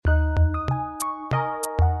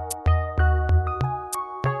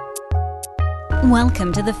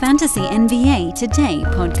Welcome to the Fantasy NBA Today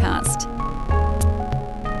podcast.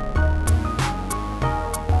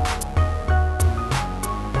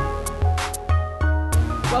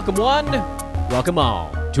 Welcome one, welcome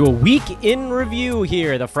all to a week in review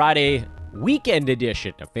here, the Friday weekend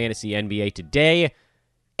edition of Fantasy NBA Today,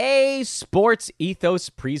 a Sports Ethos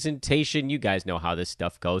presentation. You guys know how this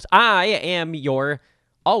stuff goes. I am your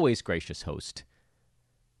always gracious host,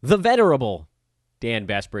 the venerable Dan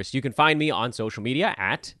Besbris. You can find me on social media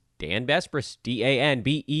at Dan Besbris,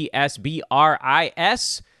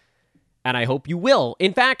 DanBesbris, and I hope you will.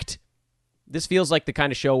 In fact, this feels like the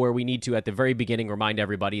kind of show where we need to, at the very beginning, remind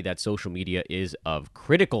everybody that social media is of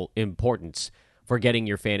critical importance for getting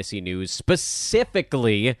your fantasy news,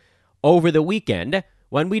 specifically over the weekend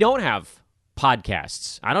when we don't have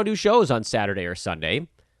podcasts. I don't do shows on Saturday or Sunday.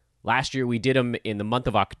 Last year, we did them in the month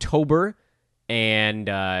of October, and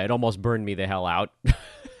it almost burned me the hell out.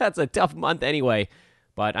 That's a tough month anyway,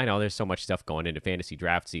 but I know there's so much stuff going into fantasy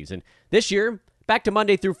draft season. This year, back to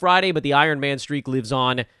Monday through Friday, but the Iron Man streak lives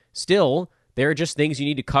on. Still, there are just things you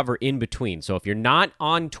need to cover in between. So if you're not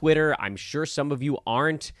on Twitter, I'm sure some of you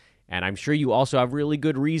aren't, and I'm sure you also have really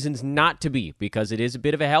good reasons not to be, because it is a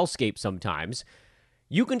bit of a hellscape sometimes.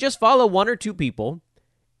 You can just follow one or two people,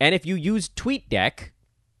 and if you use TweetDeck,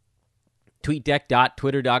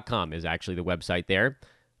 TweetDeck.twitter.com is actually the website there.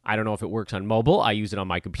 I don't know if it works on mobile. I use it on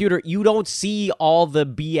my computer. You don't see all the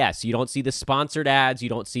BS. You don't see the sponsored ads. You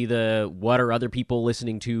don't see the what are other people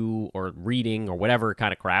listening to or reading or whatever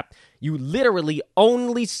kind of crap. You literally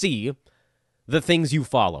only see the things you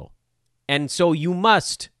follow. And so you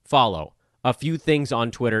must follow a few things on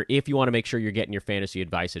Twitter if you want to make sure you're getting your fantasy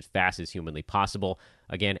advice as fast as humanly possible.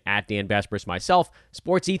 Again, at Dan Besbris, myself,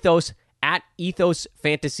 Sports Ethos, at Ethos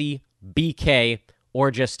Fantasy BK, or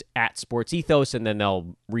just at Sports Ethos, and then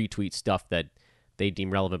they'll retweet stuff that they deem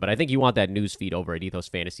relevant. But I think you want that news feed over at Ethos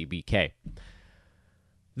Fantasy BK.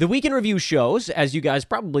 The Weekend Review shows, as you guys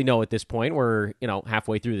probably know at this point, we're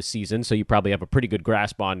halfway through the season, so you probably have a pretty good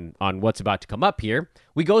grasp on what's about to come up here.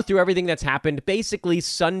 We go through everything that's happened basically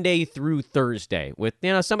Sunday through Thursday, with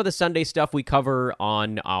some of the Sunday stuff we cover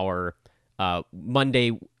on our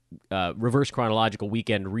Monday reverse chronological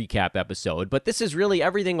weekend recap episode. But this is really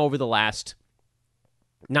everything over the last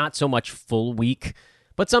not so much full week,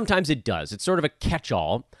 but sometimes it does. It's sort of a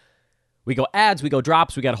catch-all. We go ads, we go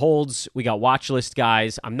drops, we got holds, we got watch list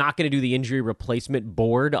guys. I'm not going to do the injury replacement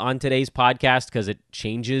board on today's podcast because it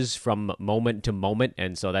changes from moment to moment,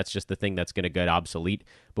 and so that's just the thing that's going to get obsolete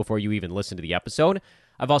before you even listen to the episode.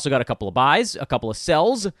 I've also got a couple of buys, a couple of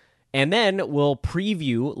sells, and then we'll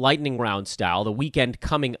preview lightning round style the weekend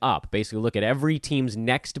coming up. Basically look at every team's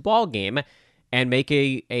next ball game and make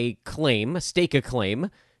a claim, stake a claim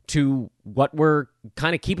to what we're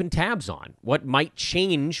kind of keeping tabs on, what might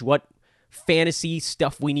change, what fantasy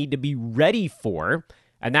stuff we need to be ready for.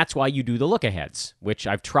 And that's why you do the look-aheads, which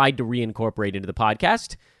I've tried to reincorporate into the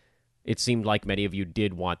podcast. It seemed like many of you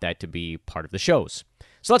did want that to be part of the shows.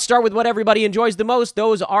 So let's start with what everybody enjoys the most.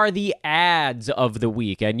 Those are the ads of the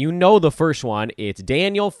week. And you know the first one, it's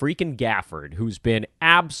Daniel freaking Gafford, who's been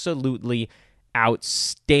absolutely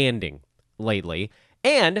outstanding tonally.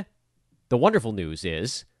 And the wonderful news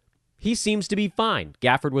is he seems to be fine.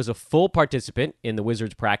 Gafford was a full participant in the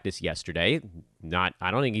Wizards practice yesterday. I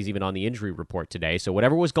don't think he's even on the injury report today. So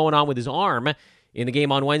whatever was going on with his arm in the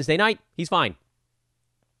game on Wednesday night, he's fine.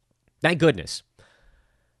 Thank goodness.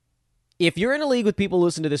 If you're in a league with people who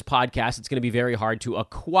listen to this podcast, it's going to be very hard to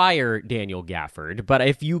acquire Daniel Gafford. But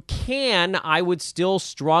if you can, I would still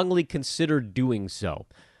strongly consider doing so.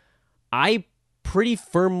 I pretty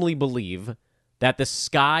firmly believe that the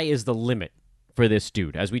sky is the limit for this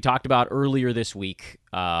dude. As we talked about earlier this week,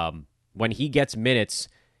 when he gets minutes,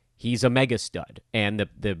 he's a mega stud. And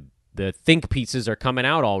the think pieces are coming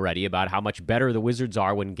out already about how much better the Wizards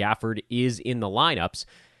are when Gafford is in the lineups.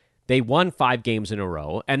 They won 5 games in a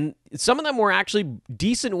row, and some of them were actually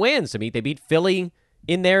decent wins. I mean, they beat Philly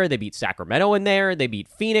in there, they beat Sacramento in there, they beat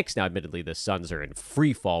Phoenix. Now, admittedly, the Suns are in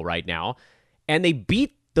free fall right now, and they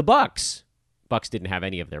beat the Bucks. Bucks didn't have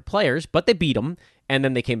any of their players, but they beat them, and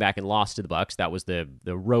then they came back and lost to the Bucks. That was the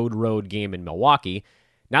road game in Milwaukee.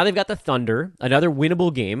 Now they've got the Thunder, another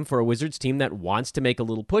winnable game for a Wizards team that wants to make a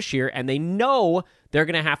little push here, and they know they're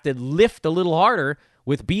going to have to lift a little harder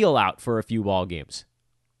with Beal out for a few ball games.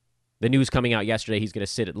 The news coming out yesterday, he's going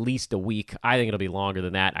to sit at least a week. I think it'll be longer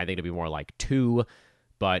than that. I think it'll be more like 2,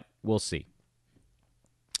 but we'll see.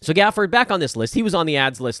 So Gafford, back on this list. He was on the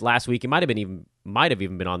ads list last week. He might have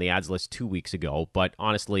even been on the ads list 2 weeks ago, but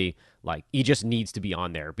honestly, he just needs to be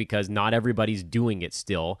on there because not everybody's doing it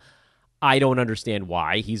still. I don't understand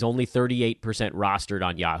why. He's only 38% rostered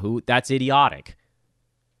on Yahoo. That's idiotic.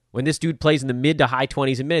 When this dude plays in the mid to high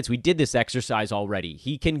 20s in minutes, we did this exercise already.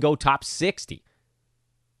 He can go top 60.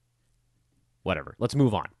 Whatever. Let's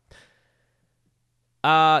move on.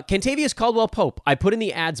 Kentavious Caldwell-Pope, I put in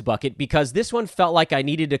the ads bucket because this one felt like I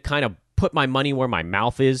needed to kind of put my money where my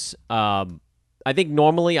mouth is. I think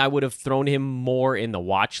normally I would have thrown him more in the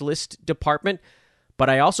watch list department, but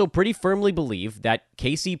I also pretty firmly believe that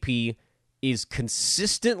KCP is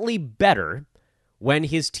consistently better when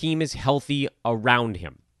his team is healthy around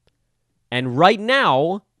him. And right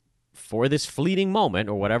now, for this fleeting moment,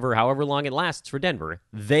 or whatever, however long it lasts for Denver,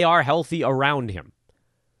 they are healthy around him.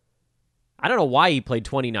 I don't know why he played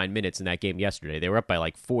 29 minutes in that game yesterday. They were up by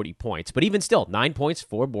like 40 points. But even still, 9 points,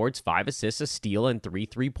 4 boards, 5 assists, a steal, and 3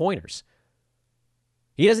 3-pointers.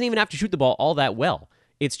 He doesn't even have to shoot the ball all that well.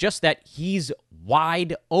 It's just that he's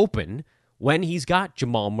wide open when he's got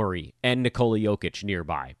Jamal Murray and Nikola Jokic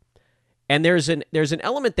nearby. And there's an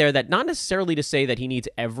element there that not necessarily to say that he needs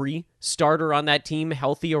every starter on that team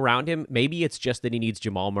healthy around him. Maybe it's just that he needs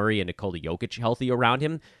Jamal Murray and Nikola Jokic healthy around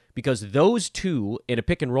him, because those two in a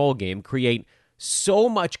pick and roll game create so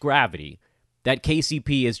much gravity that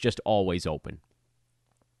KCP is just always open.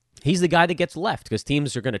 He's the guy that gets left because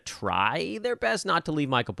teams are going to try their best not to leave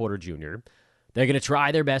Michael Porter Jr. They're going to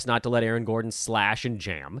try their best not to let Aaron Gordon slash and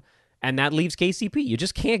jam, and that leaves KCP. You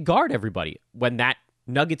just can't guard everybody when that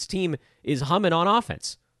Nuggets team is humming on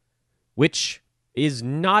offense, which is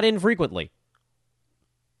not infrequently.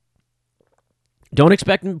 Don't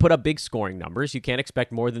expect him to put up big scoring numbers. You can't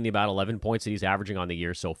expect more than the about 11 points that he's averaging on the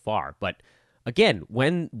year so far. But again,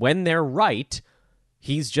 when they're right,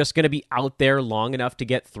 he's just going to be out there long enough to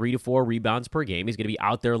get 3 to 4 rebounds per game. He's going to be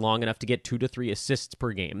out there long enough to get 2 to 3 assists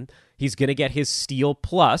per game. He's going to get his steal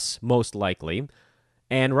plus, most likely.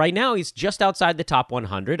 And right now, he's just outside the top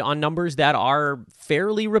 100 on numbers that are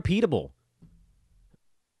fairly repeatable.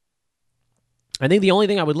 I think the only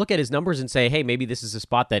thing I would look at his numbers and say, hey, maybe this is a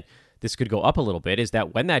spot that this could go up a little bit, is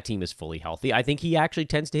that when that team is fully healthy, I think he actually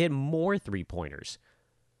tends to hit more three-pointers.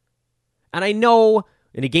 And I know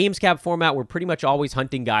in a games cap format, we're pretty much always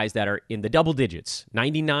hunting guys that are in the double digits,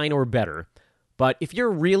 99 or better. But if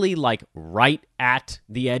you're really like right at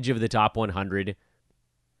the edge of the top 100,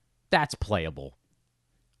 that's playable.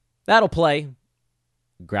 That'll play.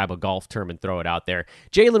 Grab a golf term and throw it out there.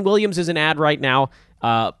 Jalen Williams is an ad right now.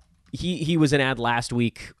 He was an ad last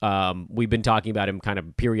week. We've been talking about him kind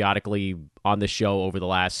of periodically on the show over the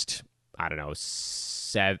last,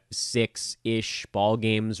 6-ish ball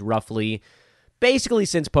games, roughly. Basically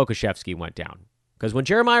since Pokusevski went down. Because when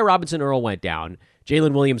Jeremiah Robinson-Earl went down,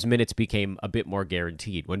 Jalen Williams' minutes became a bit more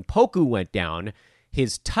guaranteed. When Poku went down,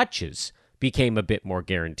 his touches became a bit more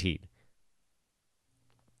guaranteed.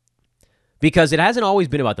 Because it hasn't always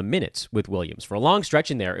been about the minutes with Williams. For a long stretch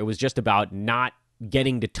in there, it was just about not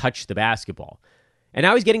getting to touch the basketball. And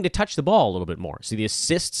now he's getting to touch the ball a little bit more. So the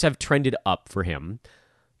assists have trended up for him.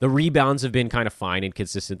 The rebounds have been kind of fine and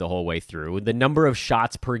consistent the whole way through. The number of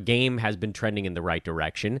shots per game has been trending in the right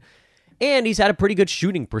direction. And he's had a pretty good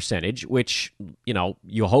shooting percentage, which,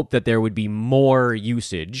 you hope that there would be more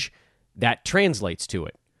usage that translates to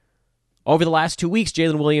it. Over the last 2 weeks,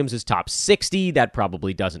 Jalen Williams is top 60. That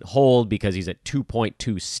probably doesn't hold because he's at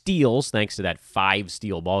 2.2 steals, thanks to that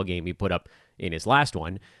 5-steal ball game he put up in his last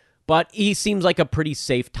one. But he seems like a pretty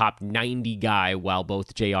safe top 90 guy while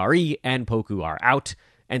both JRE and Poku are out,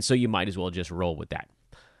 and so you might as well just roll with that.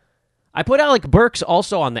 I put Alec Burks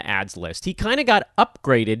also on the ads list. He kind of got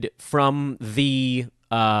upgraded from the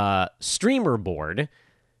streamer board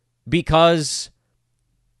because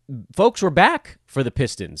folks were back for the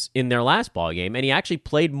Pistons in their last ball game, and he actually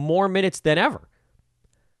played more minutes than ever.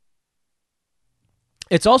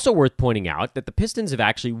 It's also worth pointing out that the Pistons have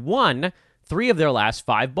actually won 3 of their last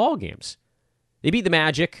 5 ball games. They beat the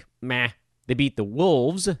Magic, meh. They beat the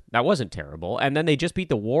Wolves, that wasn't terrible, and then they just beat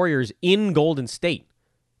the Warriors in Golden State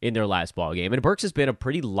in their last ball game. And Burks has been a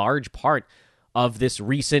pretty large part of this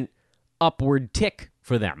recent upward tick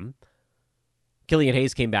for them. Killian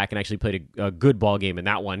Hayes came back and actually played a good ball game in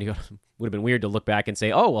that one. It would have been weird to look back and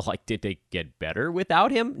say, did they get better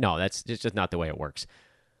without him? No, it's just not the way it works.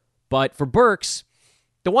 But for Burks,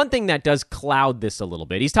 the one thing that does cloud this a little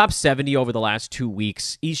bit, he's top 70 over the last 2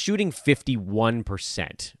 weeks. He's shooting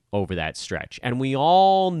 51% over that stretch. And we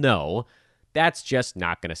all know that's just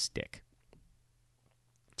not going to stick.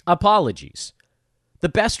 Apologies. The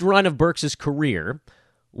best run of Burks' career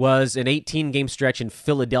was an 18-game stretch in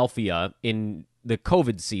Philadelphia in the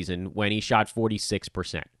COVID season when he shot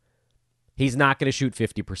 46%. He's not going to shoot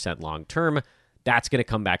 50% long term. That's going to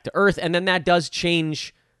come back to earth, and then that does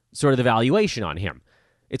change sort of the valuation on him.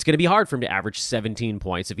 it's going to be hard for him to average 17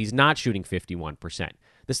 points if he's not shooting 51%.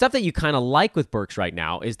 The stuff that you kind of like with Burks right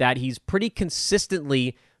now is that he's pretty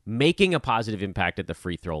consistently making a positive impact at the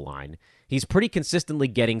free throw line. He's pretty consistently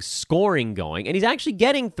getting scoring going, and he's actually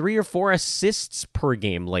getting 3 or 4 assists per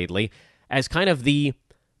game lately as kind of the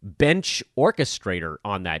bench orchestrator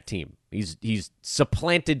on that team. He's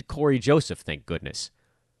supplanted Corey Joseph, thank goodness.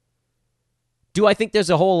 Do I think there's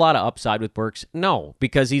a whole lot of upside with Burks? No,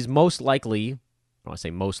 because he's most likely, I don't want to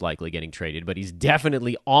say most likely getting traded, but he's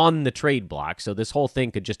definitely on the trade block, so this whole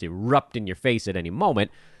thing could just erupt in your face at any moment.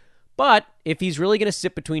 But if he's really going to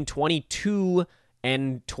sit between 22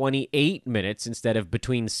 and 28 minutes instead of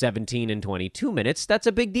between 17 and 22 minutes, that's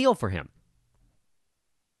a big deal for him.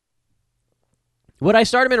 Would I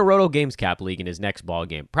start him in a Roto Games Cap League in his next ball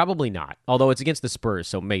game? Probably not, although it's against the Spurs,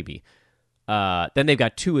 so maybe. Then they've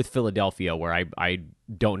got 2 with Philadelphia where I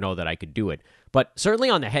don't know that I could do it. But certainly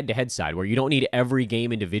on the head-to-head side, where you don't need every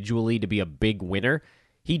game individually to be a big winner,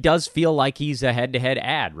 he does feel like he's a head-to-head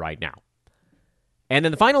ad right now. And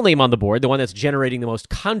then the final name on the board, the one that's generating the most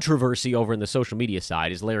controversy over in the social media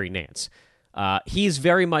side, is Larry Nance. He's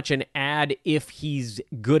very much an ad if he's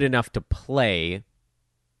good enough to play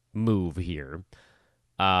move here.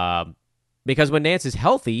 Because when Nance is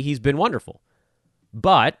healthy, he's been wonderful.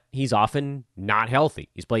 But he's often not healthy.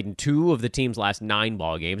 He's played in 2 of the team's last 9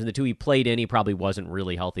 ball games, and the 2 he played in, he probably wasn't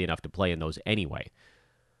really healthy enough to play in those anyway.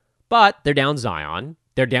 But they're down Zion.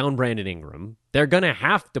 They're down Brandon Ingram. They're going to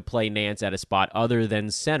have to play Nance at a spot other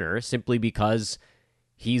than center simply because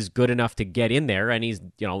he's good enough to get in there, and he's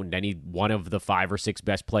one of the 5 or 6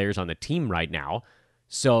 best players on the team right now.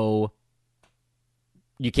 So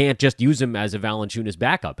you can't just use him as a Valanciunas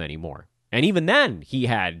backup anymore. And even then, he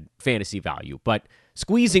had fantasy value. But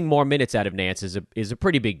squeezing more minutes out of Nance is a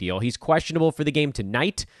pretty big deal. He's questionable for the game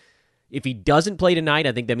tonight. If he doesn't play tonight,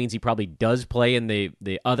 I think that means he probably does play in the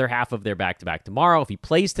other half of their back-to-back tomorrow. If he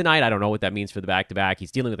plays tonight, I don't know what that means for the back-to-back.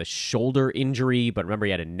 He's dealing with a shoulder injury, but remember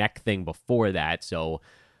he had a neck thing before that, so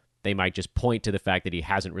they might just point to the fact that he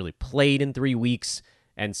hasn't really played in 3 weeks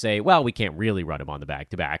and say, well, we can't really run him on the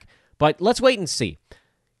back-to-back. But let's wait and see.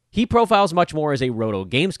 He profiles much more as a Roto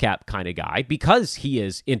Games Cap kind of guy because he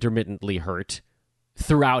is intermittently hurt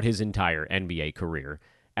throughout his entire NBA career,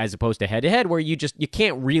 as opposed to head-to-head where you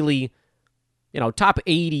can't really, top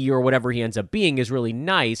 80 or whatever he ends up being is really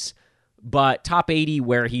nice, but top 80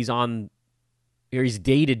 where he's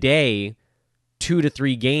day-to-day 2 to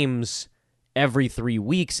 3 games every 3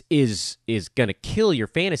 weeks is going to kill your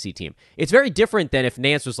fantasy team. It's very different than if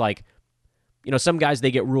Nance was like, some guys,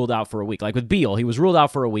 they get ruled out for a week. Like with Beal, he was ruled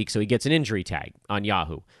out for a week, so he gets an injury tag on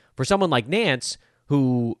Yahoo. For someone like Nance,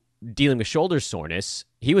 who dealing with shoulder soreness,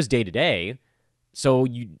 he was day-to-day, so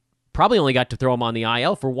you probably only got to throw him on the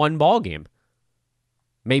IL for 1 ball game.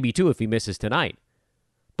 Maybe 2 if he misses tonight.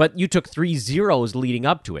 But you took 3 zeros leading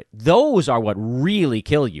up to it. Those are what really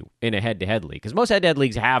kill you in a head-to-head league, because most head-to-head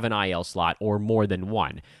leagues have an IL slot or more than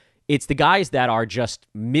 1. It's the guys that are just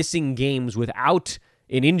missing games without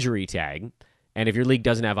an injury tag. And if your league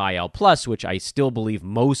doesn't have IL+, which I still believe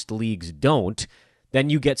most leagues don't, then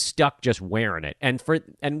you get stuck just wearing it. And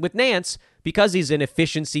with Nance, because he's an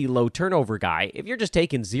efficiency, low turnover guy, if you're just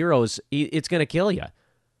taking zeros, it's going to kill you.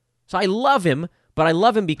 So I love him, but I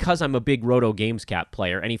love him because I'm a big Roto Games Cap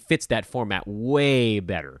player, and he fits that format way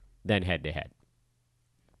better than head-to-head.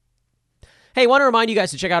 Hey, I want to remind you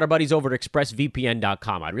guys to check out our buddies over at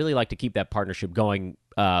ExpressVPN.com. I'd really like to keep that partnership going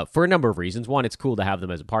for a number of reasons. 1, it's cool to have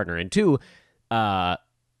them as a partner, and 2,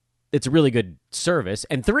 it's a really good service.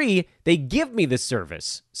 And 3, they give me this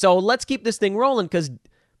service. So let's keep this thing rolling because,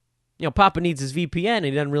 Papa needs his VPN and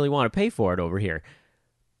he doesn't really want to pay for it over here.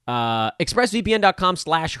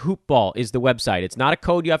 ExpressVPN.com/hoopball is the website. It's not a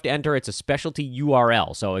code you have to enter. It's a specialty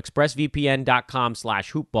URL. So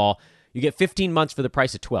ExpressVPN.com/hoopball. You get 15 months for the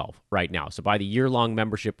price of 12 right now. So buy the year-long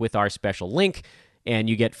membership with our special link and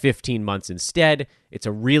you get 15 months instead. It's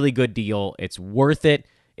a really good deal. It's worth it.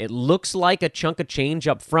 It looks like a chunk of change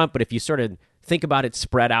up front, but if you sort of think about it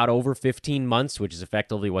spread out over 15 months, which is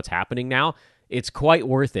effectively what's happening now, it's quite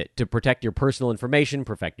worth it to protect your personal information,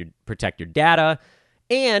 protect your data,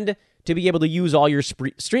 and to be able to use all your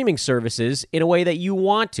streaming services in a way that you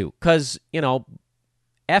want to. Because,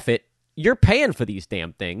 F it, you're paying for these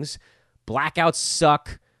damn things. Blackouts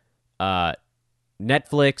suck. Netflix,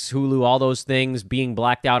 Hulu, all those things, being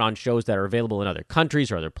blacked out on shows that are available in other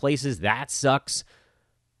countries or other places, that sucks.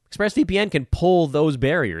 ExpressVPN can pull those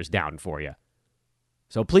barriers down for you.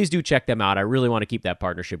 So please do check them out. I really want to keep that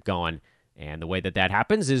partnership going. And the way that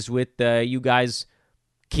happens is with you guys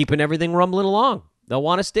keeping everything rumbling along. They'll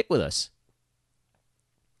want to stick with us.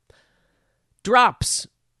 Drops.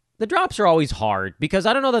 The drops are always hard because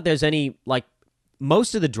I don't know that there's any, like,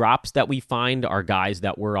 most of the drops that we find are guys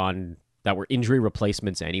that were injury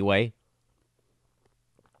replacements anyway.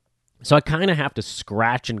 So I kind of have to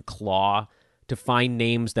scratch and claw to find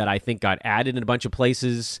names that I think got added in a bunch of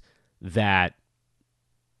places that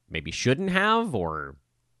maybe shouldn't have, or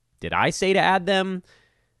did I say to add them?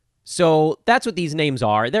 So that's what these names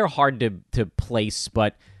are. They're hard to place,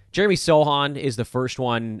 but Jeremy Sochan is the first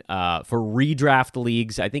one for redraft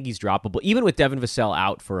leagues. I think he's droppable, even with Devin Vassell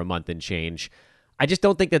out for a month and change. I just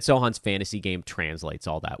don't think that Sochan's fantasy game translates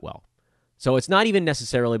all that well. So it's not even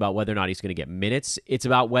necessarily about whether or not he's going to get minutes. It's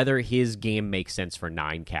about whether his game makes sense for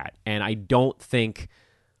 9-cat. And I don't think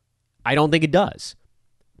it does.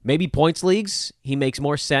 Maybe points leagues, he makes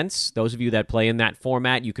more sense. Those of you that play in that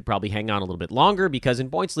format, you could probably hang on a little bit longer because in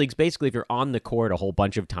points leagues, basically, if you're on the court a whole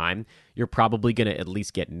bunch of time, you're probably going to at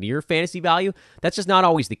least get near fantasy value. That's just not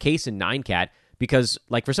always the case in 9-cat because,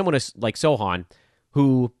 like, for someone like Sochan,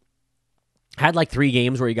 who had like 3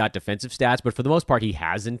 games where he got defensive stats, but for the most part, he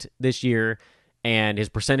hasn't this year, and his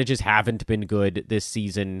percentages haven't been good this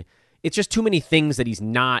season. It's just too many things that he's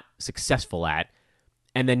not successful at,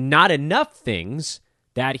 and then not enough things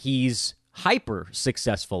that he's hyper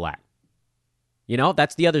successful at. You know,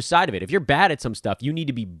 that's the other side of it. If you're bad at some stuff, you need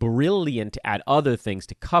to be brilliant at other things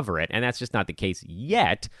to cover it, and that's just not the case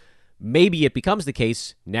yet. Maybe it becomes the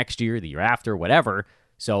case next year, the year after, whatever.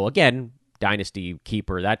 So again, Dynasty,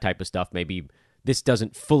 Keeper, that type of stuff, maybe this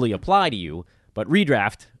doesn't fully apply to you, but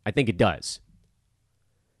redraft, I think it does.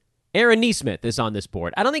 Aaron Nesmith is on this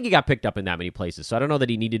board. I don't think he got picked up in that many places, so I don't know that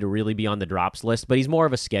he needed to really be on the drops list, but he's more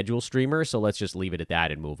of a schedule streamer, so let's just leave it at that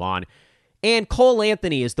and move on. And Cole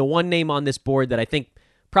Anthony is the one name on this board that I think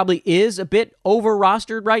probably is a bit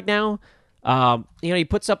over-rostered right now. He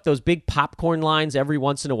puts up those big popcorn lines every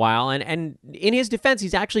once in a while, and in his defense,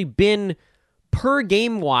 he's actually been, per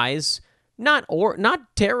game-wise, not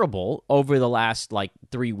terrible over the last,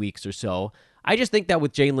 3 weeks or so. I just think that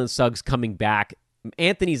with Jalen Suggs coming back,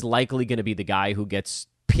 Anthony's likely going to be the guy who gets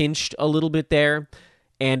pinched a little bit there,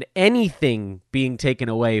 and anything being taken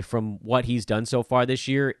away from what he's done so far this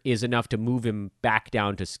year is enough to move him back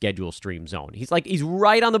down to schedule stream zone. He's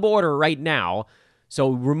right on the border right now,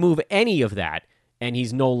 so remove any of that, and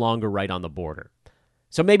he's no longer right on the border.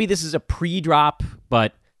 So maybe this is a pre-drop,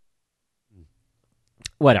 but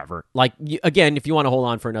whatever. Again, if you want to hold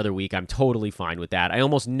on for another week, I'm totally fine with that. I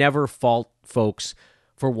almost never fault folks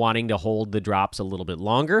for wanting to hold the drops a little bit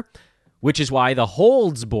longer, which is why the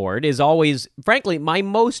holds board is always, frankly, my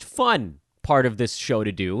most fun part of this show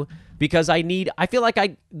to do, because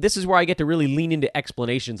this is where I get to really lean into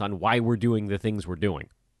explanations on why we're doing the things we're doing.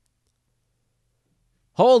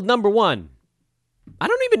 Hold number 1. I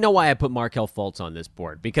don't even know why I put Markelle Fultz on this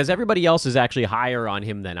board, because everybody else is actually higher on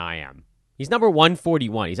him than I am. He's number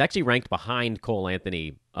 141. He's actually ranked behind Cole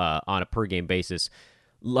Anthony on a per-game basis,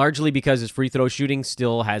 largely because his free throw shooting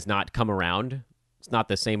still has not come around. It's not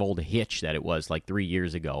the same old hitch that it was 3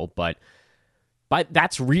 years ago, but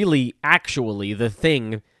that's really actually the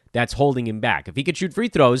thing that's holding him back. If he could shoot free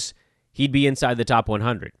throws, he'd be inside the top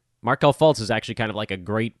 100. Markelle Fultz is actually kind of like a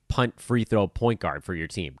great punt free throw point guard for your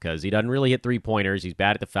team because he doesn't really hit three-pointers. He's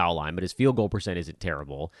bad at the foul line, but his field goal percent isn't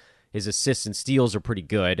terrible. His assists and steals are pretty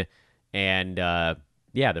good. And,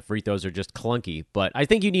 the free throws are just clunky. But I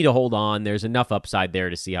think you need to hold on. There's enough upside there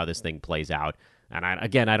to see how this thing plays out. And,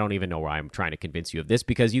 I don't even know where I'm trying to convince you of this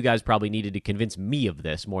because you guys probably needed to convince me of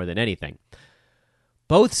this more than anything.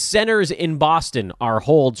 Both centers in Boston are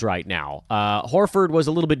holds right now. Horford was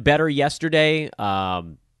a little bit better yesterday.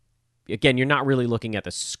 Again, you're not really looking at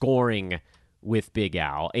the scoring with Big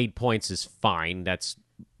Al. 8 points is fine. That's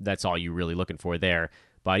all you're really looking for there.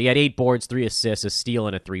 But he had 8 boards, 3 assists, a steal,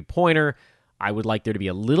 and a three-pointer. I would like there to be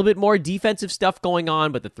a little bit more defensive stuff going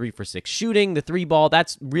on, but the 3-for-6 shooting, the 3-ball,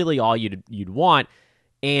 that's really all you'd want.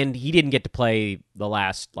 And he didn't get to play the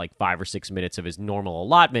last 5 or 6 minutes of his normal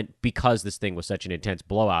allotment because this thing was such an intense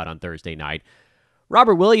blowout on Thursday night.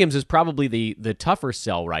 Robert Williams is probably the tougher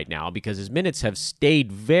sell right now because his minutes have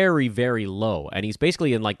stayed very, very low, and he's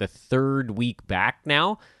basically in the third week back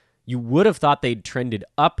now. You would have thought they'd trended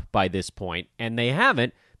up by this point, and they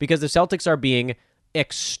haven't because the Celtics are being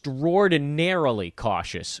extraordinarily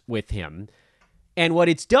cautious with him. And what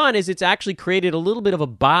it's done is it's actually created a little bit of a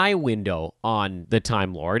buy window on the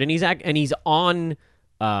Time Lord, and he's on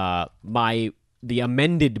the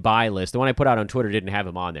amended buy list. The one I put out on Twitter didn't have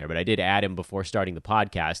him on there, but I did add him before starting the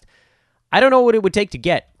podcast. I don't know what it would take to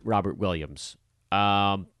get Robert Williams.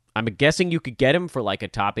 I'm guessing you could get him for a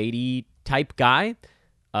top 80 type guy.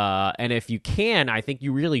 And if you can, I think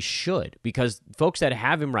you really should, because folks that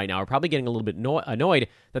have him right now are probably getting a little bit annoyed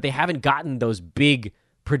that they haven't gotten those big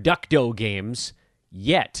producto games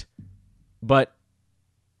yet, but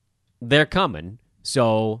they're coming.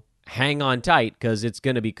 So hang on tight because it's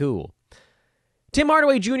going to be cool. Tim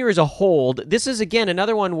Hardaway Jr. is a hold. This is, again,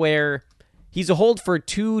 another one where he's a hold for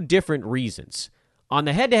two different reasons. On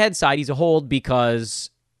the head-to-head side, he's a hold because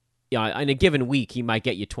in a given week, he might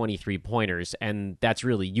get you 23 pointers, and that's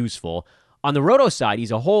really useful. On the roto side,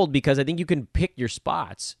 he's a hold because I think you can pick your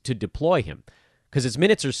spots to deploy him because his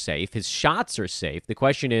minutes are safe, his shots are safe. The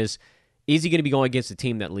question is he going to be going against a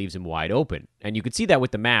team that leaves him wide open? And you could see that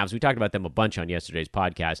with the Mavs. We talked about them a bunch on yesterday's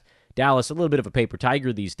podcast. Dallas, a little bit of a paper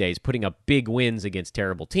tiger these days, putting up big wins against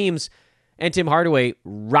terrible teams. And Tim Hardaway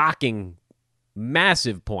rocking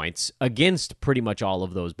massive points against pretty much all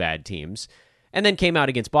of those bad teams. And then came out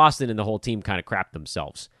against Boston, and the whole team kind of crapped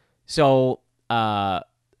themselves. So,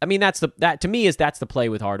 that's the play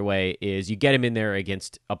with Hardaway, is you get him in there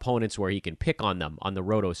against opponents where he can pick on them on the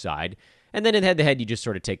roto side. And then in head-to-head, you just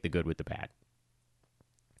sort of take the good with the bad.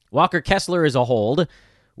 Walker Kessler is a hold,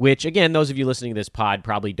 which, again, those of you listening to this pod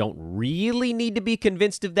probably don't really need to be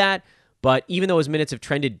convinced of that. But even though his minutes have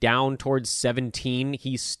trended down towards 17,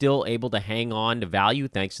 he's still able to hang on to value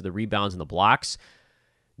thanks to the rebounds and the blocks.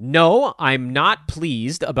 No, I'm not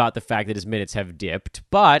pleased about the fact that his minutes have dipped,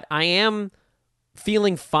 but I am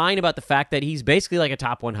feeling fine about the fact that he's basically like a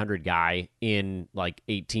top 100 guy in like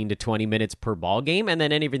 18 to 20 minutes per ball game, and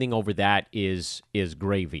then everything over that is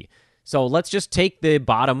gravy. So let's just take the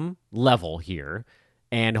bottom level here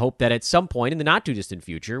and hope that at some point in the not-too-distant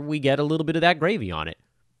future, we get a little bit of that gravy on it.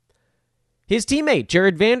 His teammate,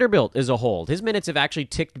 Jared Vanderbilt, is a hold. His minutes have actually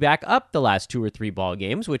ticked back up the last 2 or 3 ball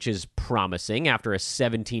games, which is promising after a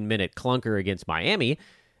 17-minute clunker against Miami,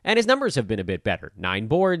 and his numbers have been a bit better. 9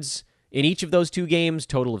 boards in each of those 2 games,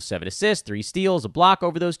 total of 7 assists, 3 steals, a block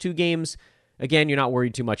over those 2 games. Again, you're not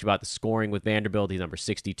worried too much about the scoring with Vanderbilt. He's number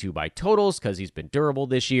 62 by totals because he's been durable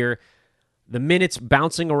this year. The minutes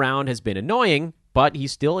bouncing around has been annoying, but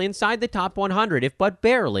he's still inside the top 100, if but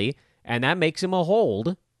barely, and that makes him a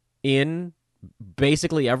hold in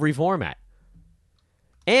basically every format.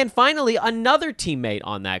 And finally, another teammate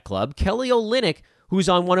on that club, Kelly Olynyk, who's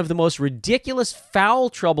on one of the most ridiculous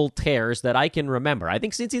foul trouble tears that I can remember. I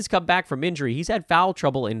think since he's come back from injury, he's had foul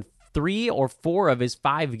trouble in 3 or 4 of his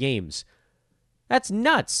 5 games. That's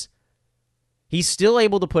nuts. He's still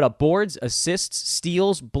able to put up boards, assists,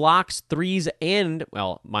 steals, blocks, threes, and,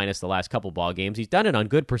 well, minus the last couple ball games. He's done it on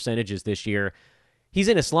good percentages this year. He's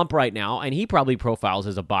in a slump right now, and he probably profiles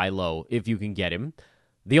as a buy low if you can get him.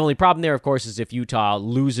 The only problem there, of course, is if Utah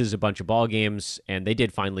loses a bunch of ball games, and they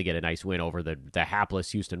did finally get a nice win over the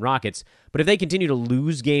hapless Houston Rockets. But if they continue to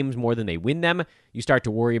lose games more than they win them, you start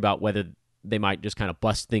to worry about whether they might just kind of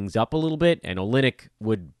bust things up a little bit, and Olynyk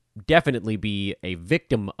would definitely be a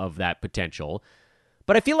victim of that potential.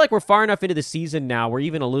 But I feel like we're far enough into the season now where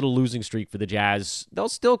even a little losing streak for the Jazz, they'll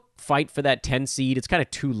still fight for that 10 seed. It's kind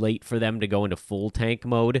of too late for them to go into full tank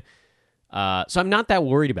mode. So I'm not that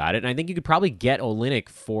worried about it. And I think you could probably get Olynyk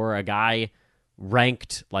for a guy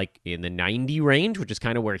ranked like in the 90 range, which is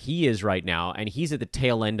kind of where he is right now. And he's at the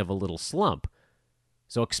tail end of a little slump.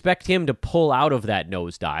 So expect him to pull out of that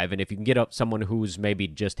nosedive. And if you can get up someone who's maybe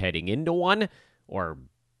just heading into one or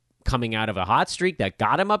coming out of a hot streak that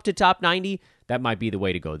got him up to top 90, that might be the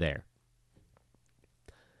way to go there.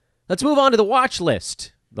 Let's move on to the watch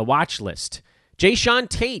list. The watch list. Jayshawn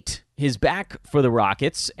Tate is back for the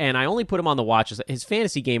Rockets, and I only put him on the watch list. His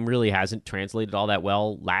fantasy game really hasn't translated all that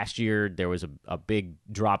well. Last year, there was a big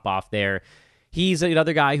drop-off there. He's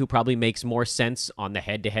another guy who probably makes more sense on the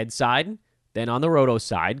head-to-head side than on the roto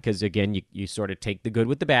side, because, again, you sort of take the good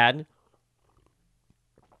with the bad.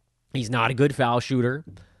 He's not a good foul shooter.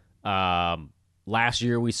 Last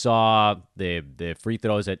year we saw the free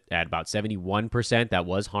throws at about 71%. That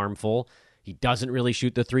was harmful. He doesn't really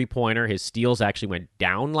shoot the three-pointer. His steals actually went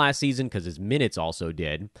down last season because his minutes also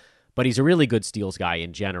did. But he's a really good steals guy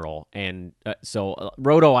in general. And so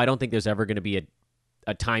Roto, I don't think there's ever going to be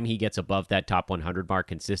a time he gets above that top 100 mark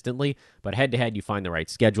consistently. But head-to-head, you find the right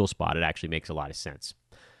schedule spot. It actually makes a lot of sense.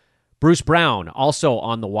 Bruce Brown, also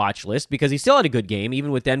on the watch list because he still had a good game,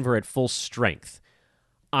 even with Denver at full strength.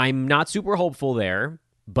 I'm not super hopeful there,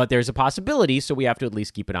 but there's a possibility, so we have to at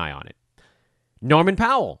least keep an eye on it. Norman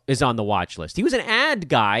Powell is on the watch list. He was an ad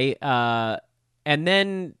guy, and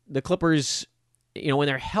then the Clippers, when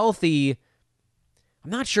they're healthy, I'm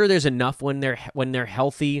not sure there's enough when they're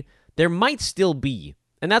healthy. There might still be,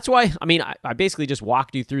 and that's why, I basically just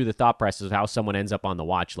walked you through the thought process of how someone ends up on the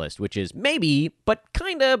watch list, which is maybe, but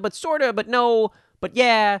kinda, but sorta, but no, but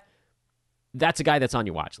yeah. That's a guy that's on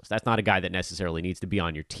your watch list. That's not a guy that necessarily needs to be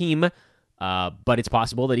on your team, but it's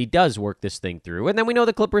possible that he does work this thing through. And then we know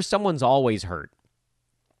the Clippers, someone's always hurt.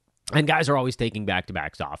 And guys are always taking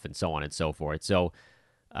back-to-backs off and so on and so forth. So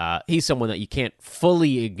he's someone that you can't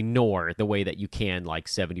fully ignore the way that you can like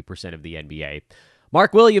 70% of the NBA.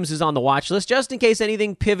 Mark Williams is on the watch list just in case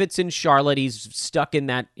anything pivots in Charlotte. He's stuck in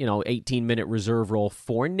that 18-minute reserve role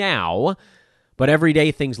for now. But every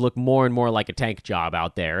day things look more and more like a tank job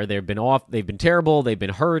out there. They've been off. They've been terrible. They've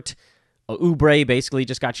been hurt. Oubre basically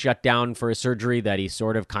just got shut down for a surgery that he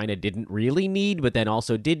sort of kind of didn't really need, but then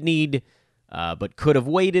also did need, but could have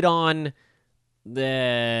waited on. By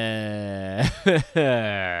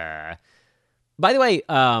the way,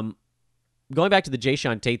 going back to the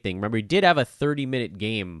Jayshawn Tate thing, remember he did have a 30-minute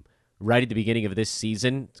game right at the beginning of this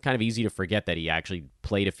season. It's kind of easy to forget that he actually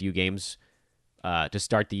played a few games to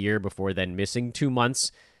start the year before then missing 2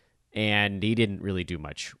 months, and he didn't really do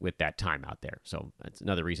much with that time out there. So that's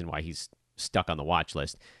another reason why he's stuck on the watch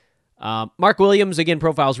list. Mark Williams, again,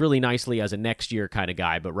 profiles really nicely as a next-year kind of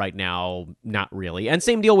guy, but right now, not really. And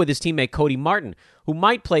same deal with his teammate Cody Martin, who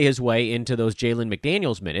might play his way into those Jalen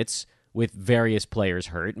McDaniels minutes with various players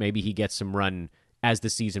hurt. Maybe he gets some run as the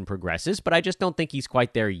season progresses, but I just don't think he's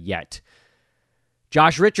quite there yet.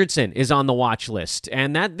 Josh Richardson is on the watch list,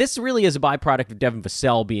 and this really is a byproduct of Devin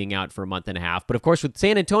Vassell being out for a month and a half. But of course, with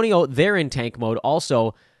San Antonio, they're in tank mode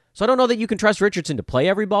also. So I don't know that you can trust Richardson to play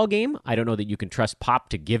every ball game. I don't know that you can trust Pop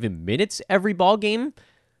to give him minutes every ball game.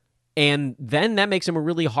 And then that makes him a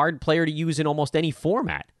really hard player to use in almost any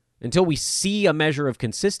format until we see a measure of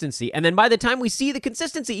consistency. And then by the time we see the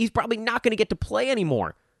consistency, he's probably not going to get to play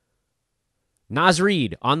anymore. Naz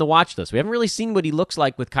Reid on the watch list. We haven't really seen what he looks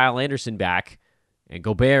like with Kyle Anderson back and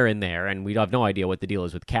Gobert in there, and we have no idea what the deal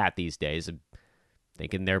is with Cat these days. I'm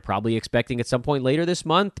thinking they're probably expecting at some point later this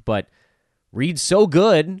month, but Reid's so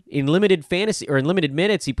good in limited fantasy or in limited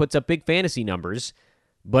minutes, he puts up big fantasy numbers.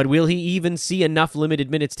 But will he even see enough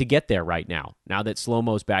limited minutes to get there right now that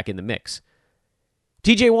Slow-Mo's back in the mix?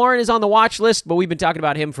 TJ Warren is on the watch list, but we've been talking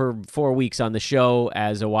about him for 4 weeks on the show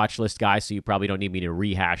as a watch list guy, so you probably don't need me to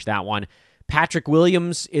rehash that one. Patrick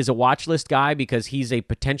Williams is a watch list guy because he's a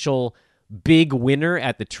potential big winner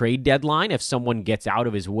at the trade deadline if someone gets out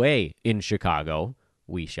of his way in Chicago.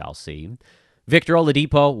 We shall see. Victor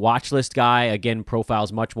Oladipo, watch list guy, again,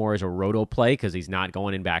 profiles much more as a roto play because he's not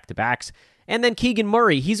going in back-to-backs. And then Keegan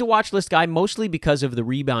Murray, he's a watch list guy mostly because of the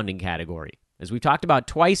rebounding category. As we've talked about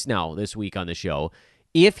twice now this week on the show,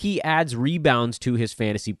 if he adds rebounds to his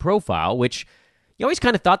fantasy profile, which you always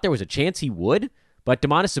kind of thought there was a chance he would, but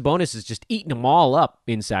Domantas Sabonis is just eating them all up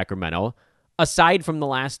in Sacramento, aside from the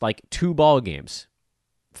last 2 ball games.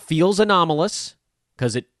 Feels anomalous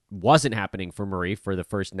because it wasn't happening for Murray for the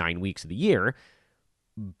first 9 weeks of the year,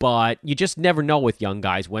 but you just never know with young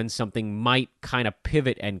guys when something might kind of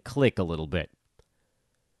pivot and click a little bit.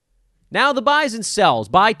 Now the buys and sells,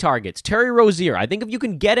 buy targets. Terry Rozier, I think if you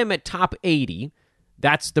can get him at top 80,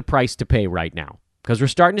 that's the price to pay right now because we're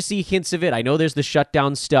starting to see hints of it. I know there's the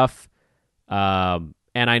shutdown stuff, and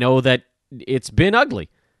I know that it's been ugly.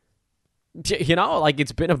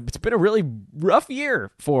 It's been a really rough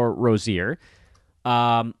year for Rozier.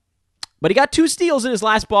 But he got 2 steals in his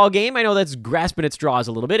last ball game. I know that's grasping at straws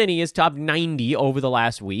a little bit, and he is top 90 over the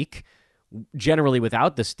last week, generally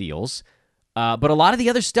without the steals. But a lot of the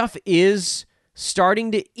other stuff is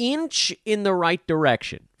starting to inch in the right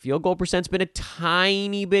direction. Field goal percent's been a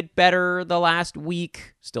tiny bit better the last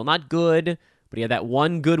week. Still not good, but he had that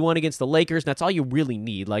one good one against the Lakers, and that's all you really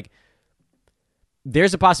need.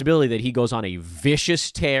 There's a possibility that he goes on a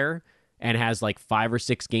vicious tear and has 5 or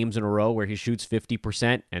 6 games in a row where he shoots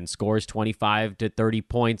 50% and scores 25 to 30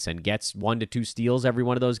 points and gets 1 to 2 steals every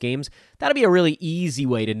one of those games. That'll be a really easy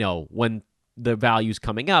way to know when the value's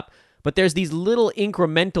coming up. But there's these little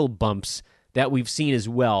incremental bumps that we've seen as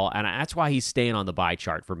well, and that's why he's staying on the buy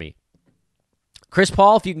chart for me. Chris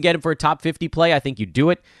Paul, if you can get him for a top 50 play, I think you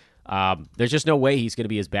do it. There's just no way he's going to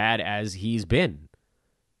be as bad as he's been.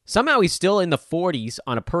 Somehow he's still in the 40s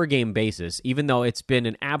on a per-game basis, even though it's been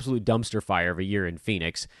an absolute dumpster fire of a year in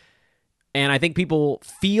Phoenix. And I think people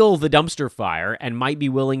feel the dumpster fire and might be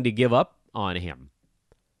willing to give up on him,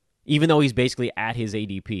 even though he's basically at his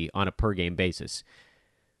ADP on a per-game basis.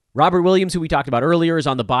 Robert Williams, who we talked about earlier, is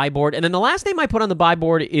on the buy board. And then the last name I put on the buy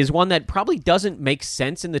board is one that probably doesn't make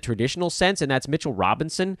sense in the traditional sense, and that's Mitchell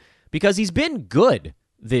Robinson, because he's been good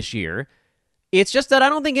this year. It's just that I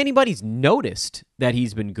don't think anybody's noticed that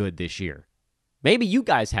he's been good this year. Maybe you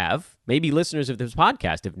guys have. Maybe listeners of this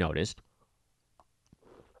podcast have noticed.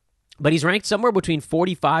 But he's ranked somewhere between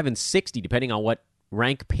 45 and 60, depending on what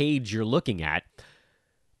rank page you're looking at.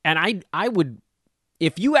 And I would,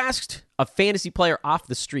 if you asked a fantasy player off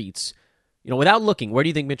the streets, without looking, where do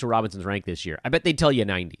you think Mitchell Robinson's ranked this year? I bet they'd tell you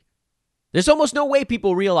 90. There's almost no way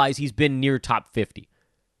people realize he's been near top 50.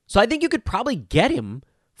 So I think you could probably get him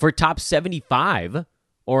for top 75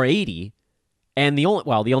 or 80. And the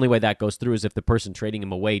only way that goes through is if the person trading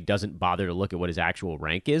him away doesn't bother to look at what his actual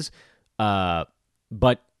rank is.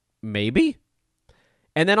 But maybe.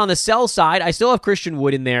 And then on the sell side, I still have Christian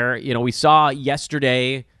Wood in there. We saw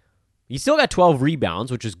yesterday, he still got 12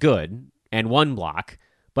 rebounds, which is good, and 1 block.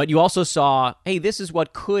 But you also saw, hey, this is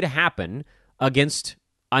what could happen against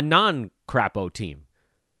a non-crapo team.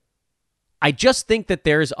 I just think that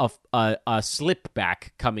there's a slip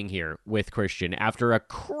back coming here with Christian after a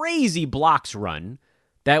crazy blocks run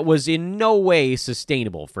that was in no way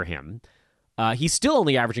sustainable for him. He's still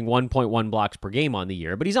only averaging 1.1 blocks per game on the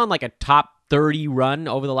year, but he's on like a top 30 run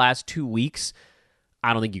over the last 2 weeks.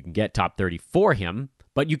 I don't think you can get top 30 for him,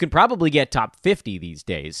 but you can probably get top 50 these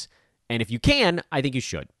days. And if you can, I think you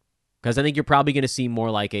should. Because I think you're probably going to see more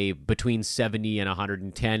like a between 70 and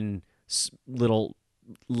 110 little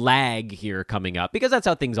lag here coming up, because that's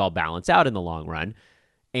how things all balance out in the long run.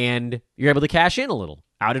 And you're able to cash in a little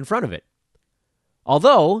out in front of it.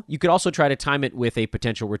 Although, you could also try to time it with a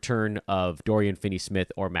potential return of Dorian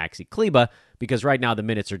Finney-Smith or Maxi Kleber, because right now the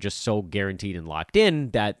minutes are just so guaranteed and locked in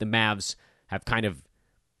that the Mavs have kind of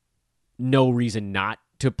no reason not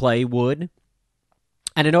to play Wood.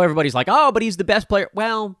 And I know everybody's like, oh, but he's the best player.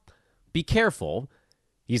 Well, be careful.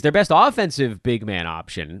 He's their best offensive big man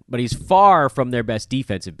option, but he's far from their best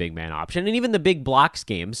defensive big man option. And even the big blocks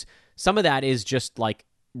games, some of that is just like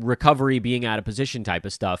recovery, being out of position type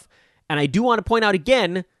of stuff. And I do want to point out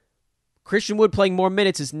again, Christian Wood playing more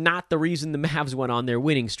minutes is not the reason the Mavs went on their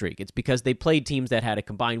winning streak. It's because they played teams that had a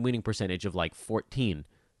combined winning percentage of like 14.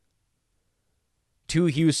 2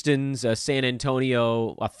 Houstons, San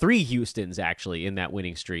Antonio, 3 Houstons actually in that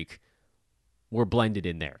winning streak were blended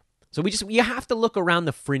in there. So you have to look around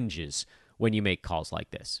the fringes when you make calls like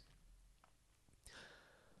this.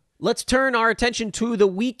 Let's turn our attention to the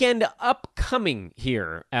weekend upcoming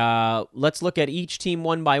here. Let's look at each team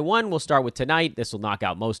one by one. We'll start with tonight. This will knock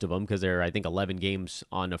out most of them because there are, I think, 11 games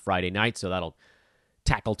on a Friday night, so that'll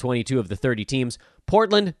tackle 22 of the 30 teams.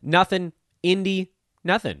 Portland, nothing. Indy,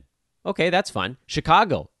 nothing. Okay, that's fun.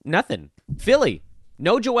 Chicago, nothing. Philly,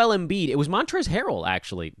 no Joel Embiid. It was Montrezl Harrell,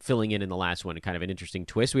 actually, filling in the last one. Kind of an interesting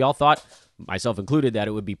twist. We all thought, myself included, that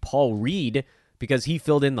it would be Paul Reed because he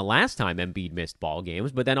filled in the last time Embiid missed ball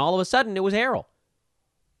games, but then all of a sudden it was Harrell.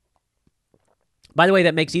 By the way,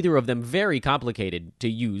 that makes either of them very complicated to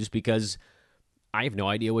use because I have no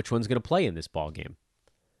idea which one's going to play in this ball game.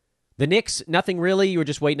 The Knicks, nothing really. You were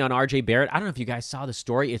just waiting on RJ Barrett. I don't know if you guys saw the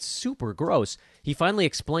story. It's super gross. He finally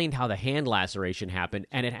explained how the hand laceration happened,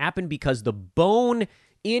 and it happened because the bone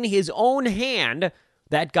in his own hand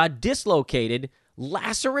that got dislocated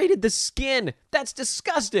lacerated the skin. That's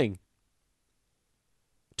disgusting.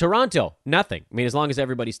 Toronto, nothing. I mean, as long as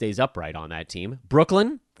everybody stays upright on that team.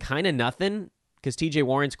 Brooklyn, kind of nothing because TJ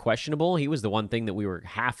Warren's questionable. He was the one thing that we were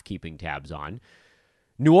half keeping tabs on.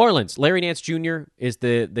 New Orleans, Larry Nance Jr. is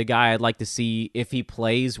the guy I'd like to see if he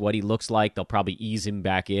plays, what he looks like. They'll probably ease him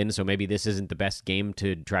back in, so maybe this isn't the best game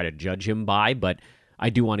to try to judge him by, but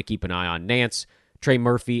I do want to keep an eye on Nance. Trey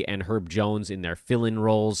Murphy and Herb Jones in their fill-in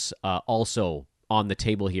roles also on the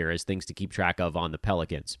table here as things to keep track of on the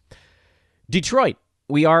Pelicans. Detroit,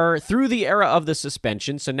 we are through the era of the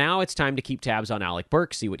suspension, so now it's time to keep tabs on Alec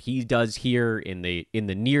Burks, see what he does here in the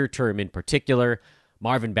near term in particular.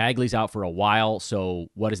 Marvin Bagley's out for a while, so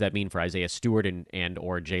what does that mean for Isaiah Stewart and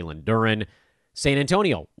or Jalen Duren? San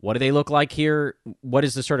Antonio, what do they look like here? What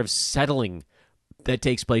is the sort of settling that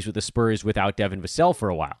takes place with the Spurs without Devin Vassell for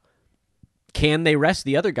a while? Can they rest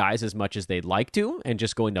the other guys as much as they'd like to and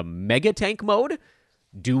just go into mega tank mode?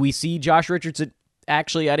 Do we see Josh Richardson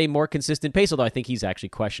actually at a more consistent pace, although I think he's actually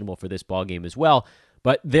questionable for this ball game as well.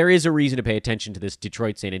 But there is a reason to pay attention to this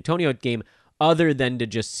Detroit-San Antonio game other than to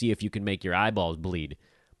just see if you can make your eyeballs bleed.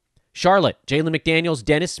 Charlotte, Jalen McDaniels,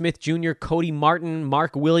 Dennis Smith Jr., Cody Martin,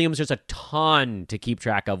 Mark Williams. There's a ton to keep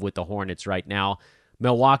track of with the Hornets right now.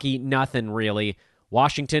 Milwaukee, nothing really.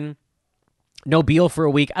 Washington, no Beal for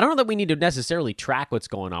a week. I don't know that we need to necessarily track what's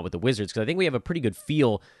going on with the Wizards because I think we have a pretty good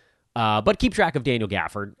feel. But keep track of Daniel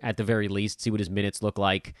Gafford at the very least. See what his minutes look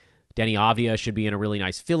like. Denny Avia should be in a really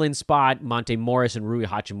nice fill-in spot. Monte Morris and Rui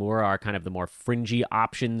Hachimura are kind of the more fringy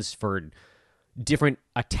options for different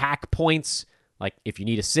attack points. Like if you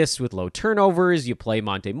need assists with low turnovers, you play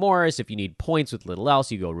Monte Morris. If you need points with little else,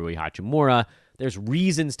 you go Rui Hachimura. There's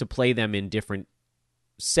reasons to play them in different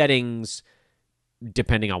settings,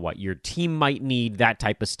 depending on what your team might need, that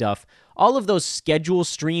type of stuff. All of those schedule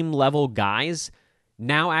stream level guys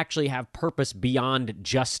now actually have purpose beyond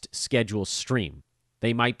just schedule stream.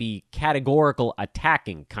 They might be categorical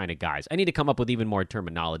attacking kind of guys. I need to come up with even more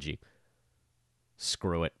terminology.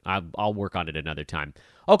 screw it. I'll work on it another time.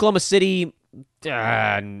 Oklahoma City,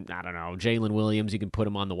 I don't know. Jalen Williams, you can put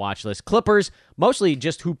him on the watch list. Clippers, mostly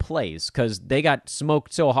just who plays, because they got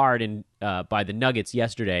smoked so hard by the Nuggets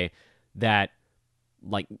yesterday that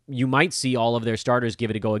like you might see all of their starters give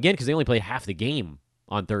it a go again because they only played half the game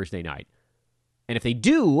on Thursday night. And if they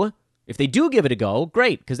do give it a go,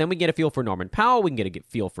 great, because then we get a feel for Norman Powell, we can get a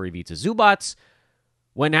feel for Ivica Zubac.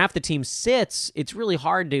 When half the team sits, it's really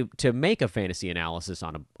hard to make a fantasy analysis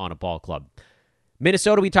on a ball club.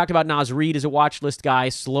 Minnesota, we talked about Naz Reid as a watch list guy.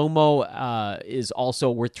 Slow-Mo is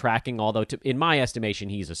also worth tracking, although in my estimation,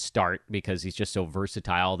 he's a start because he's just so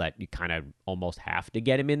versatile that you kind of almost have to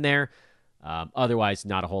get him in there. Otherwise,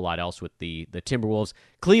 not a whole lot else with the Timberwolves.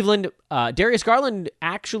 Cleveland, Darius Garland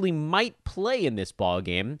actually might play in this ball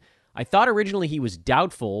game. I thought originally he was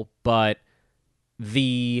doubtful, but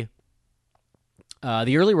the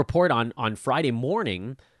early report on Friday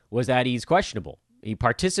morning was that he's questionable. He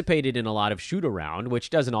participated in a lot of shoot-around,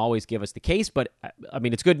 which doesn't always give us the case, but I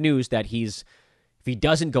mean, it's good news that if he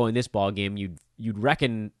doesn't go in this ball game, you'd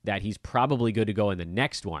reckon that he's probably good to go in the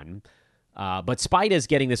next one. But Spida's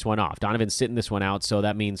getting this one off. Donovan's sitting this one out, so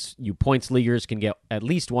that means you points leaguers can get at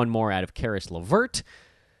least one more out of Karis LeVert.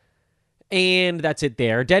 And that's it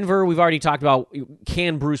there. Denver, we've already talked about,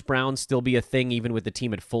 can Bruce Brown still be a thing even with the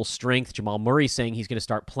team at full strength? Jamal Murray saying he's going to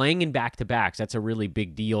start playing in back-to-backs. That's a really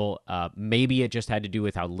big deal. Maybe it just had to do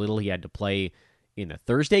with how little he had to play in the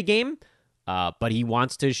Thursday game, but he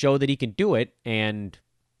wants to show that he can do it, and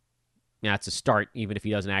that's a start, even if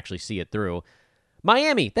he doesn't actually see it through.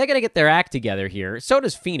 Miami, they got to get their act together here. So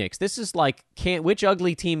does Phoenix. This is like, which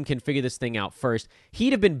ugly team can figure this thing out first?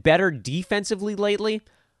 He'd have been better defensively lately.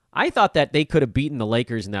 I thought that they could have beaten the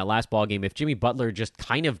Lakers in that last ball game if Jimmy Butler just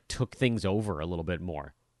kind of took things over a little bit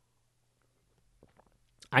more.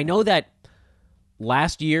 I know that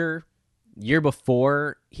last year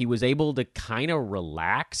before, he was able to kind of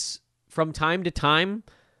relax from time to time.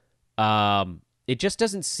 It just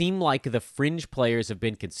doesn't seem like the fringe players have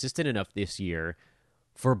been consistent enough this year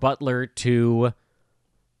for Butler to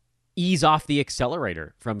ease off the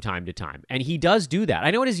accelerator from time to time. And he does do that.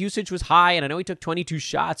 I know his usage was high, and I know he took 22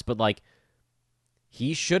 shots, but like,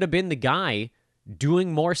 he should have been the guy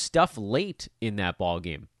doing more stuff late in that ball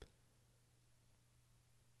game.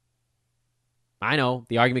 I know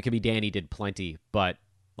the argument could be Danny did plenty, but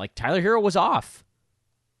like, Tyler Hero was off.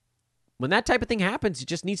 When that type of thing happens, it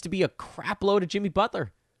just needs to be a crap load of Jimmy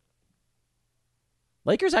Butler.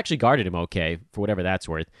 Lakers actually guarded him okay, for whatever that's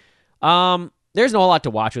worth. There's not a lot to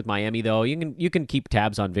watch with Miami, though. You can keep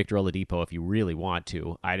tabs on Victor Oladipo if you really want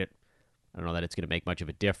to. I don't know that it's going to make much of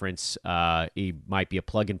a difference. He might be a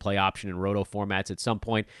plug-and-play option in roto formats at some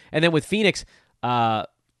point. And then with Phoenix,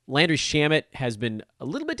 Landry Shamet has been a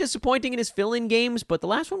little bit disappointing in his fill-in games, but the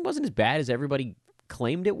last one wasn't as bad as everybody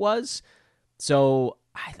claimed it was. So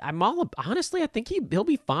honestly, I think he'll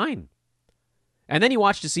be fine. And then you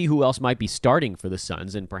watch to see who else might be starting for the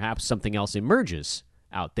Suns, and perhaps something else emerges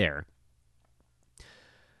out there.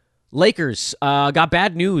 Lakers got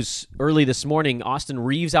bad news early this morning. Austin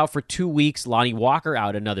Reeves out for 2 weeks. Lonnie Walker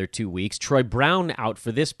out another 2 weeks. Troy Brown out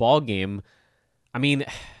for this ball game. I mean,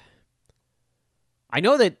 I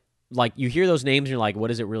know that like you hear those names and you're like, what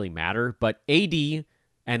does it really matter? But AD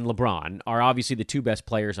and LeBron are obviously the two best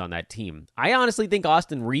players on that team. I honestly think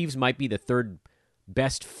Austin Reeves might be the third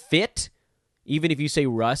best fit, even if you say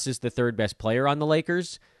Russ is the third best player on the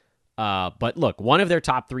Lakers. But look, one of their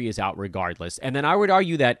top three is out regardless. And then I would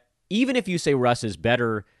argue that even if you say Russ is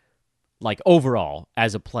better, like overall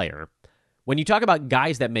as a player, when you talk about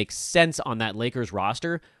guys that make sense on that Lakers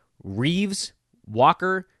roster, Reeves,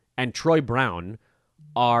 Walker, and Troy Brown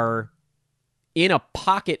are in a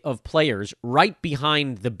pocket of players right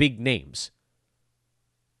behind the big names.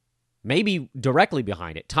 Maybe directly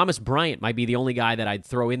behind it. Thomas Bryant might be the only guy that I'd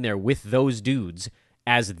throw in there with those dudes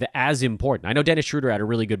as important. I know Dennis Schroeder had a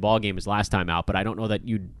really good ball game his last time out, but I don't know that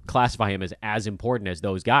you'd classify him as important as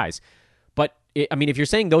those guys. But, if you're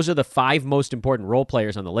saying those are the five most important role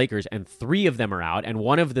players on the Lakers, and three of them are out, and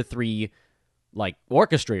one of the three, like,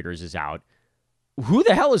 orchestrators is out, who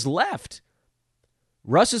the hell is left?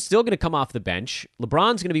 Russ is still going to come off the bench.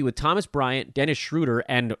 LeBron's going to be with Thomas Bryant, Dennis Schroeder,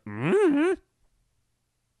 and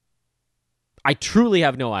I truly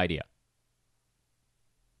have no idea.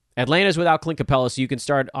 Atlanta's without Clint Capella, so you can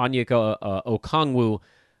start Onyeka Okongwu.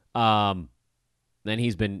 Then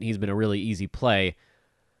he's been a really easy play.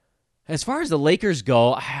 As far as the Lakers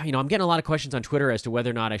go, I'm getting a lot of questions on Twitter as to whether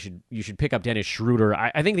or not you should pick up Dennis Schroeder.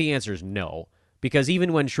 I think the answer is no, because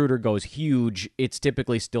even when Schroeder goes huge, it's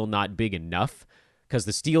typically still not big enough because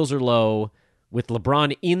the steals are low. With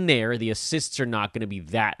LeBron in there, the assists are not going to be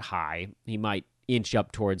that high. He might inch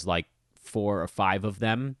up towards like 4 or 5 of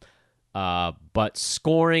them. But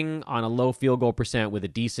scoring on a low field goal percent with a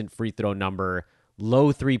decent free throw number,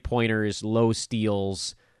 low 3-pointers, low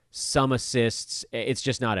steals, some assists, it's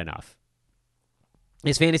just not enough.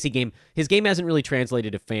 His game hasn't really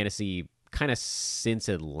translated to fantasy kind of since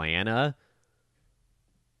Atlanta,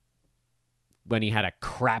 when he had a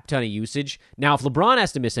crap ton of usage. Now, if LeBron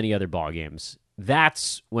has to miss any other ball games,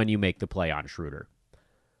 that's when you make the play on Schroeder.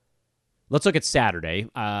 Let's look at Saturday.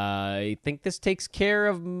 I think this takes care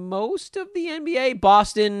of most of the NBA.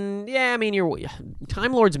 Boston, your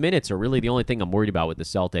Time Lord's minutes are really the only thing I'm worried about with the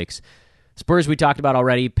Celtics. Spurs, we talked about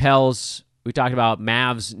already. Pels, we talked about.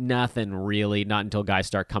 Mavs, nothing really, not until guys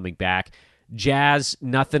start coming back. Jazz,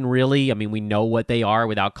 nothing really. I mean, we know what they are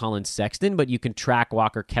without Colin Sexton, but you can track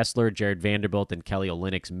Walker Kessler, Jared Vanderbilt, and Kelly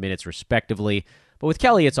Olynyk's minutes respectively. But with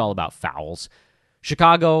Kelly, it's all about fouls.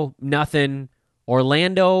 Chicago, nothing.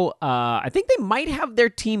 Orlando, I think they might have their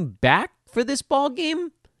team back for this ball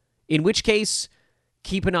game, in which case,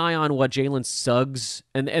 keep an eye on what Jalen Suggs,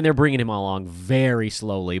 and they're bringing him along very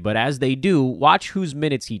slowly, but as they do, watch whose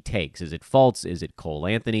minutes he takes. Is it Fultz? Is it Cole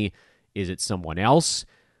Anthony? Is it someone else?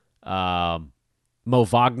 Mo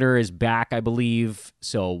Wagner is back, I believe,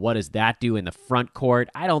 so what does that do in the front court?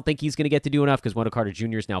 I don't think he's going to get to do enough because Wendell Carter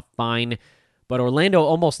Jr. is now fine. But Orlando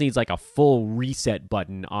almost needs like a full reset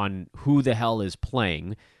button on who the hell is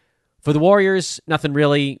playing. For the Warriors, nothing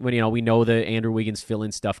really. When we know the Andrew Wiggins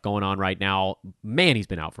fill-in stuff going on right now. Man, he's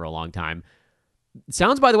been out for a long time. It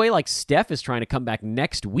sounds, by the way, like Steph is trying to come back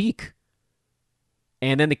next week.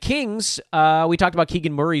 And then the Kings, we talked about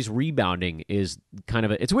Keegan Murray's rebounding is kind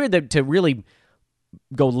of it's weird to really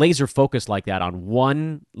go laser focused like that on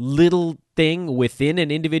one little thing within an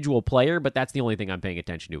individual player, but that's the only thing I'm paying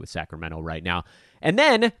attention to with Sacramento right now. And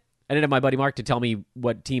then I didn't have my buddy Mark to tell me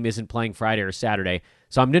what team isn't playing Friday or Saturday,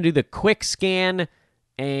 so I'm going to do the quick scan.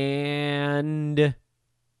 And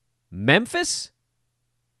Memphis?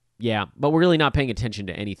 Yeah, but we're really not paying attention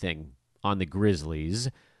to anything on the Grizzlies.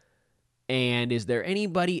 And is there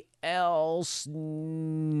anybody else?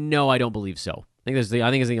 No, I don't believe so. I think it's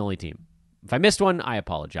the only team. If I missed one, I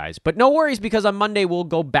apologize. But no worries, because on Monday we'll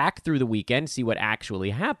go back through the weekend, see what actually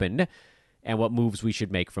happened, and what moves we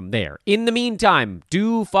should make from there. In the meantime,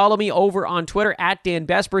 do follow me over on Twitter at Dan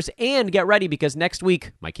Bespers, and get ready, because next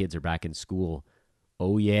week my kids are back in school.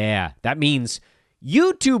 Oh yeah, that means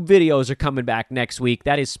YouTube videos are coming back next week.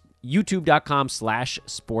 That is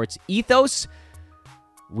youtube.com/sportsethos.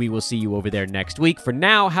 We will see you over there next week. For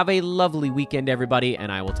now, have a lovely weekend, everybody,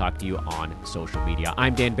 and I will talk to you on social media.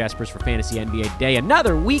 I'm Dan Bespers for Fantasy NBA Today.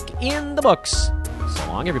 Another week in the books. So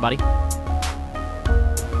long, everybody.